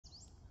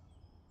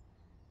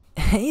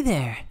Hey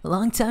there,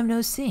 long time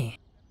no see.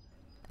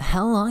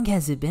 How long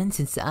has it been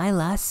since I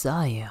last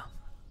saw you?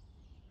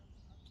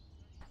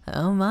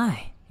 Oh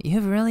my,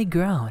 you've really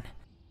grown.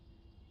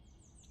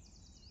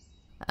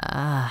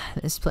 Ah,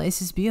 this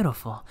place is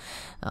beautiful.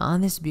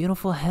 On this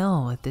beautiful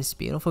hill with this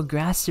beautiful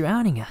grass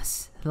surrounding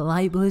us. The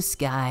light blue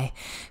sky,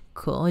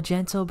 cool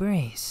gentle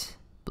breeze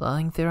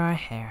blowing through our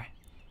hair.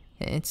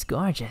 It's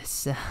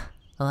gorgeous,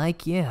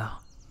 like you.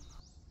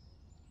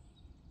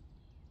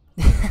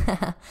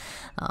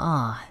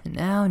 Aw,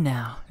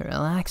 now,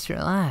 relax.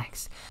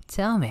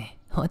 Tell me,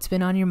 what's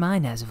been on your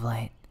mind as of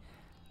late?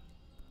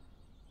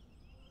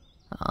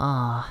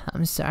 Aw,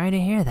 I'm sorry to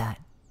hear that.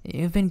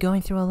 You've been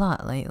going through a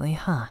lot lately,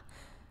 huh?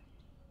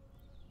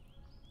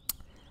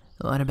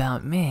 What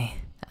about me?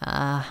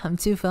 I'm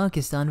too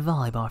focused on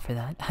volleyball for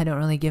that. I don't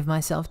really give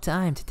myself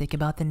time to think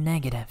about the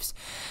negatives.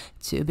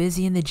 Too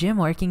busy in the gym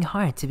working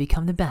hard to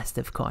become the best,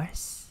 of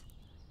course.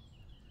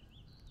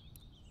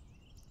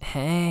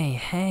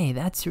 Hey,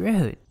 that's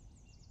rude.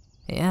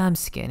 Yeah, I'm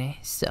skinny,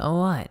 so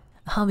what?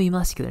 I'll be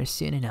muscular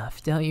soon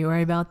enough, don't you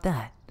worry about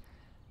that.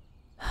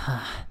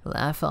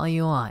 Laugh all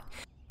you want.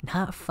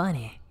 Not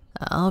funny.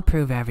 I'll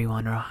prove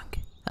everyone wrong.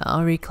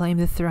 I'll reclaim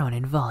the throne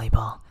in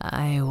volleyball.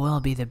 I will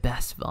be the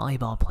best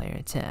volleyball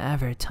player to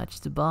ever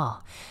touch the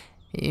ball.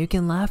 You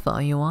can laugh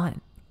all you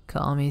want.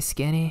 Call me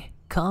skinny,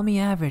 call me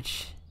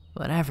average,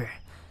 whatever.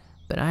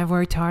 But I've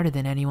worked harder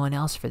than anyone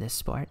else for this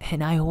sport,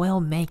 and I will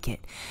make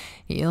it.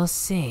 You'll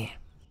see.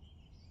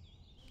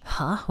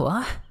 Huh?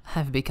 What?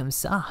 I've become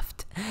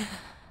soft.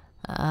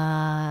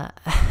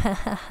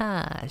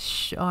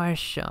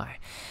 Sure.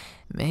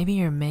 Maybe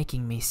you're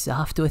making me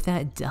soft with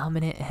that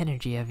dominant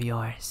energy of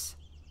yours.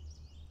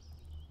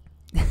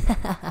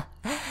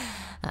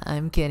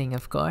 I'm kidding,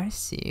 of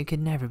course. You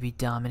could never be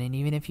dominant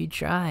even if you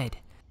tried.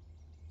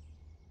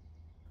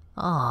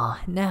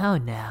 Aw, now,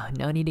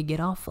 no need to get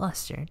all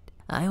flustered.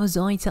 I was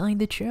only telling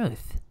the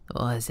truth,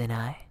 wasn't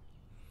I?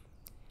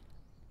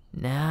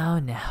 Now,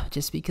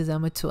 just because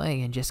I'm a twig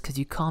and just because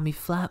you call me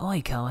flat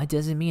Oikawa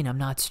doesn't mean I'm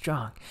not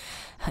strong.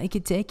 I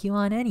could take you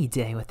on any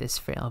day with this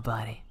frail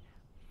body.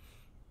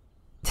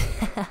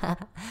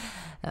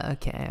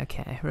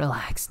 Okay,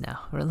 relax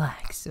now,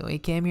 relax. We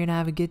came here to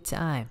have a good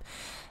time,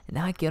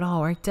 not get all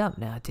worked up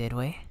now, did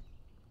we?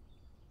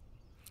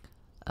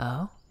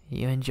 Oh,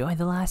 you enjoyed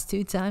the last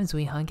 2 times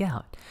we hung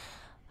out?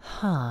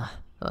 Huh,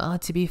 well,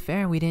 to be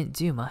fair, we didn't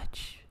do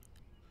much.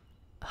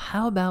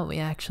 How about we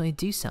actually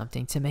do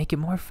something to make it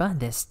more fun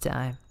this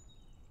time?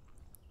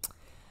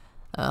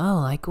 Oh,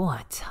 like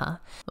what, huh?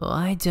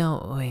 Why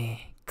don't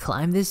we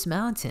climb this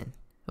mountain?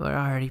 We're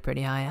already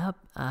pretty high up.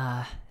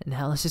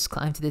 Now let's just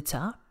climb to the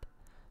top?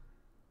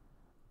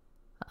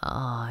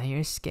 Aw,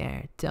 you're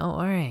scared. Don't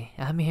worry,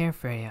 I'm here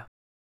for you.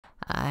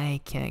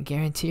 I can't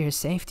guarantee your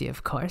safety,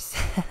 of course.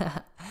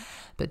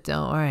 But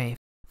don't worry,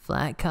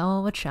 Flat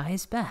Kawa will try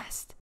his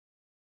best.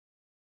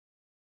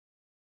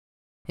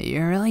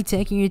 You're really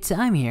taking your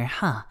time here,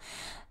 huh?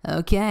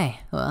 Okay,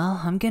 well,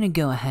 I'm gonna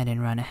go ahead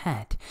and run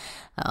ahead.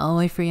 I'll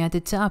wait for you at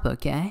the top,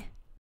 okay?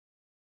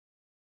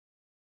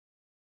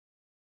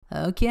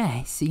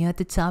 Okay, see you at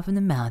the top of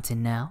the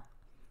mountain now.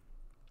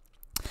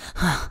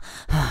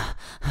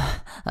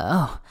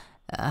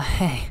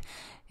 Hey,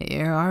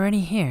 you're already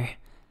here.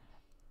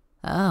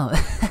 Oh,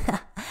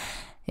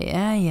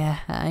 yeah,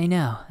 I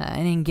know. I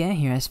didn't get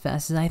here as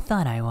fast as I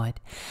thought I would.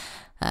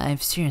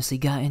 I've seriously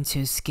gotten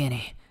too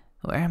skinny.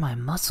 Where are my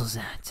muscles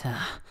at?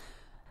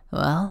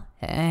 Well,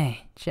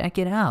 hey, check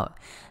it out.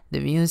 The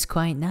view is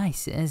quite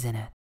nice, isn't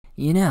it?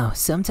 You know,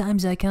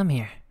 sometimes I come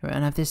here,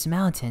 run up this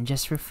mountain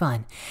just for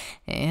fun,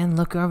 and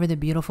look over the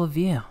beautiful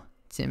view.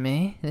 To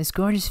me, this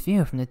gorgeous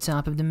view from the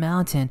top of the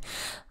mountain,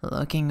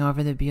 looking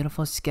over the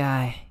beautiful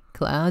sky,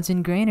 clouds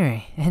and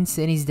greenery, and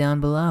cities down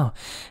below,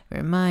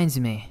 reminds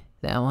me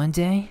that one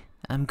day,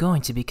 I'm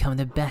going to become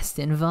the best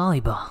in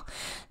volleyball.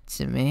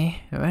 To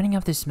me, running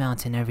up this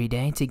mountain every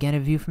day to get a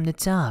view from the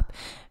top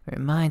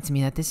reminds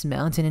me that this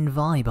mountain in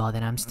volleyball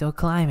that I'm still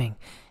climbing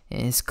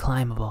is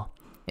climbable.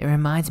 It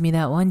reminds me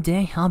that one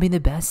day I'll be the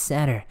best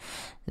setter.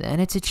 Then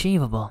it's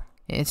achievable.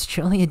 It's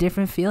truly a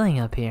different feeling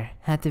up here,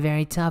 at the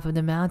very top of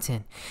the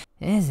mountain,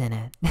 isn't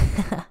it?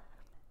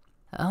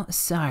 Oh,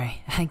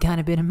 sorry, I got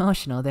a bit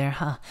emotional there,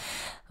 huh?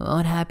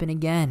 Won't happen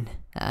again,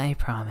 I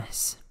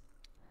promise.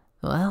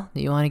 Well, do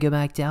you want to go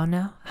back down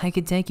now? I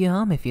could take you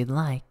home if you'd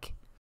like.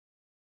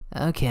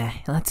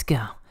 Okay, let's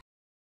go.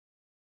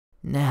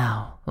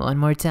 Now, one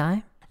more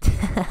time?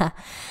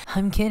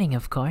 I'm kidding,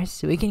 of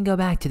course. We can go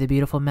back to the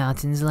beautiful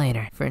mountains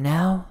later. For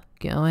now,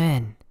 go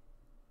in.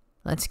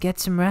 Let's get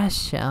some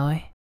rest, shall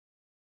we?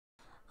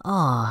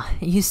 Aw,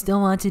 you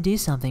still want to do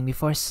something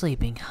before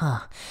sleeping,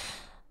 huh?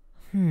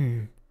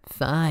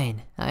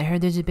 Fine. I heard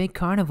there's a big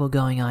carnival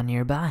going on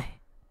nearby.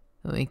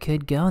 We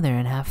could go there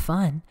and have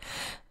fun.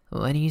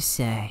 What do you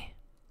say?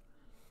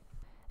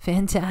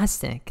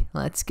 Fantastic.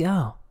 Let's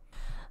go.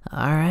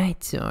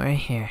 Alright, we're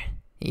here.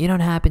 You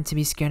don't happen to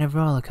be scared of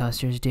roller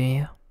coasters, do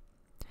you?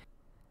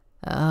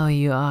 Oh,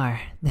 you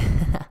are.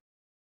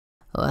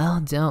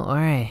 Well, don't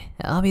worry.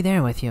 I'll be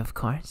there with you, of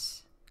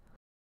course.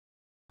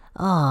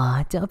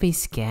 Aw, don't be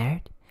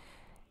scared.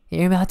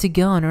 You're about to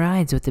go on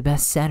rides with the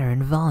best center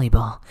in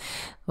volleyball.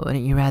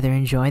 Wouldn't you rather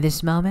enjoy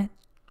this moment?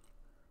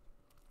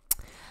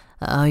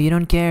 Oh, you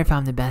don't care if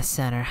I'm the best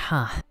center,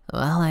 huh?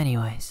 Well,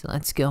 anyways,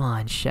 let's go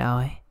on, shall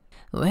we?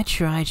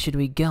 Which ride should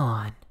we go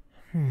on?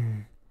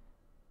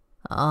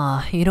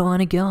 Aw, you don't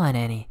want to go on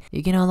any.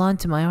 You can hold on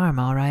to my arm,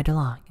 I'll ride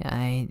along.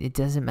 It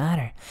doesn't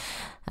matter.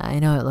 I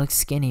know it looks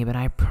skinny, but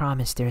I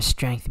promise there's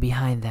strength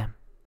behind them.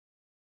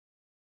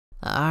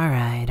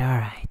 Alright.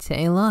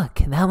 Hey look,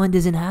 that one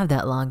doesn't have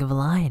that long of a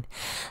line.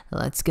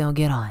 Let's go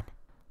get on.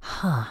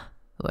 Huh,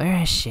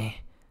 where is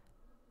she?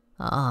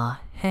 Aw,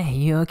 hey,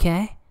 you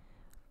okay?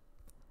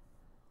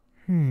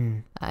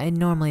 I'd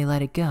normally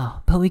let it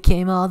go, but we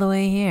came all the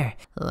way here.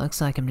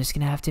 Looks like I'm just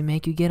gonna have to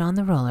make you get on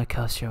the roller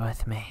coaster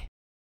with me.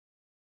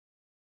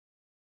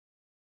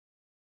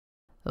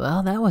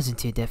 Well, that wasn't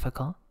too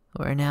difficult.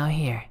 We're now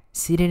here,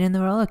 seated in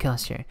the roller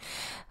coaster.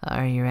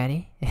 Are you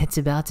ready? It's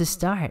about to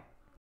start.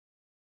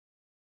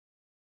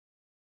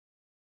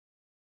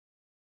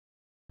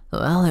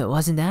 Well, it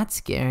wasn't that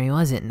scary,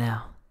 was it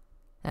now?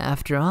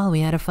 After all, we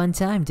had a fun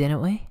time,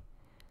 didn't we?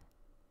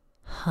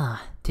 Huh,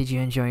 did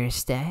you enjoy your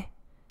stay?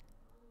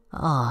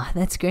 Aw,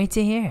 that's great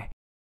to hear.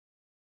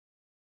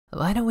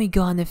 Why don't we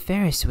go on the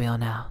Ferris wheel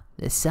now?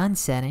 The sun's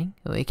setting.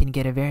 We can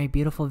get a very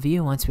beautiful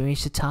view once we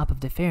reach the top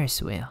of the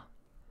Ferris wheel.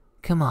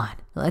 Come on,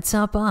 let's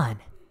hop on.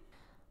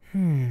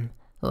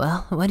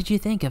 Well, what did you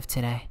think of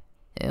today?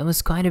 It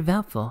was quite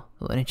eventful,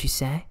 wouldn't you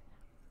say?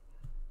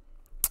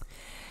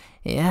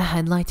 Yeah,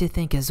 I'd like to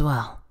think as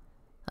well.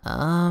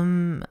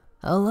 Oh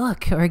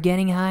look, we're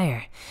getting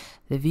higher.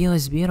 The view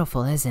is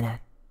beautiful, isn't it?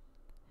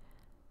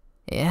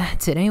 Yeah,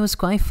 today was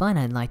quite fun,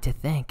 I'd like to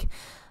think.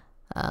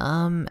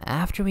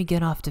 After we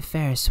get off the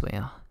Ferris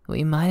wheel,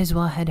 we might as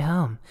well head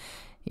home.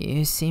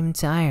 You seem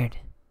tired.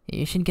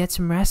 You should get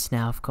some rest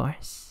now, of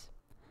course.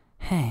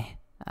 Hey,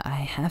 I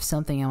have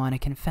something I want to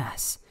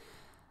confess.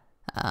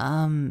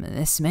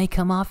 This may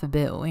come off a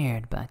bit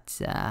weird, but,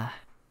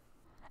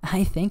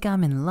 I think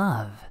I'm in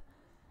love.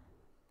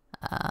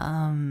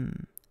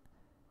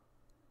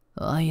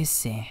 Well, you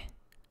see,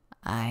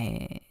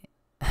 I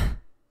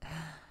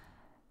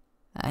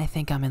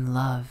think I'm in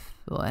love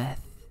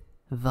with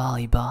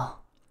volleyball.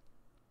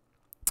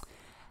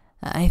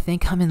 I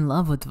think I'm in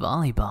love with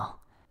volleyball.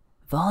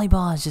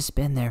 Volleyball has just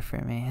been there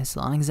for me as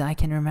long as I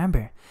can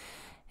remember.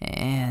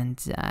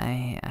 And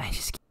I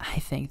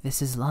think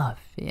this is love,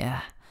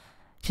 yeah.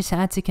 Just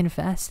had to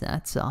confess,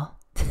 that's all.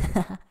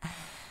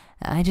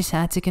 I just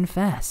had to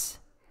confess.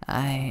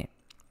 I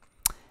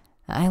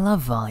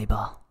love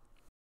volleyball.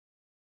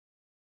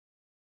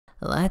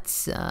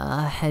 Let's,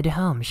 head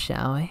home,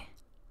 shall we?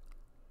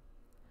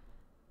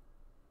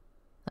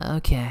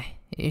 Okay,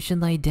 you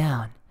should lay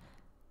down.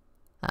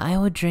 I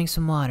will drink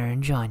some water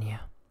and join you.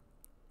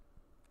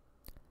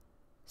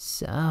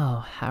 So,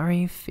 how are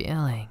you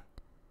feeling?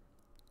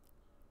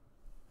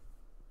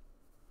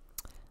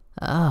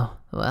 Oh,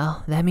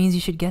 well, that means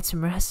you should get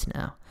some rest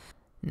now.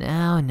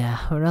 Now,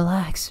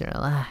 relax.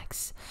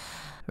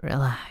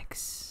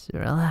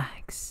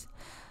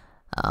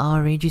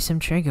 I'll read you some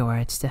trigger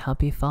words to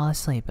help you fall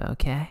asleep,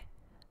 okay?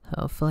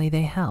 Hopefully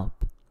they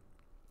help.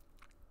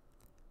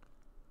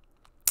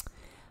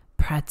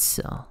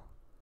 Pretzel.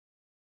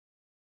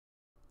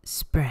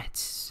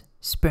 Spritz.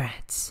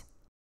 Snips.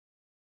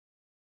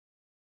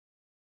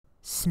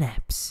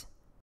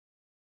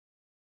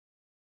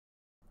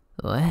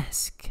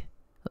 Whisk.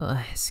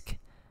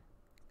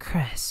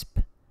 Crisp.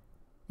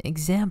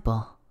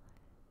 Example.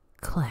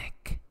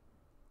 Click.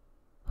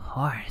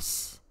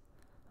 Horse.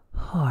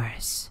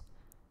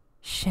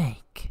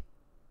 Shake.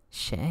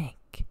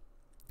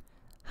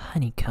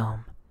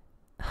 Honeycomb.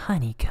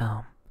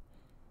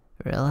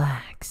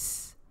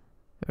 Relax.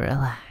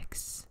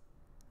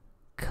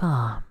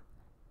 Calm.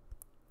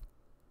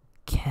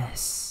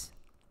 Kiss.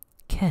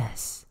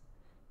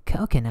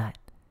 Coconut.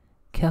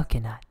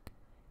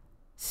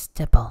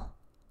 Stipple.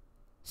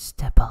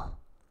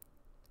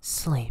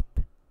 Sleep.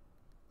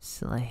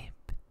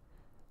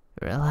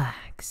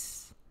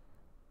 Relax,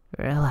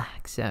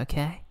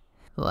 okay?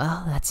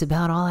 Well, that's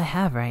about all I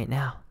have right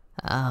now.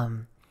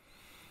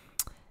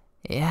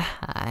 Yeah,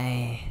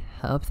 I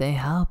hope they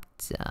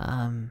helped.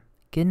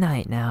 Good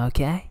night now,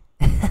 okay?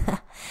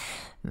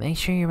 Make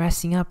sure you're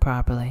resting up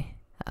properly.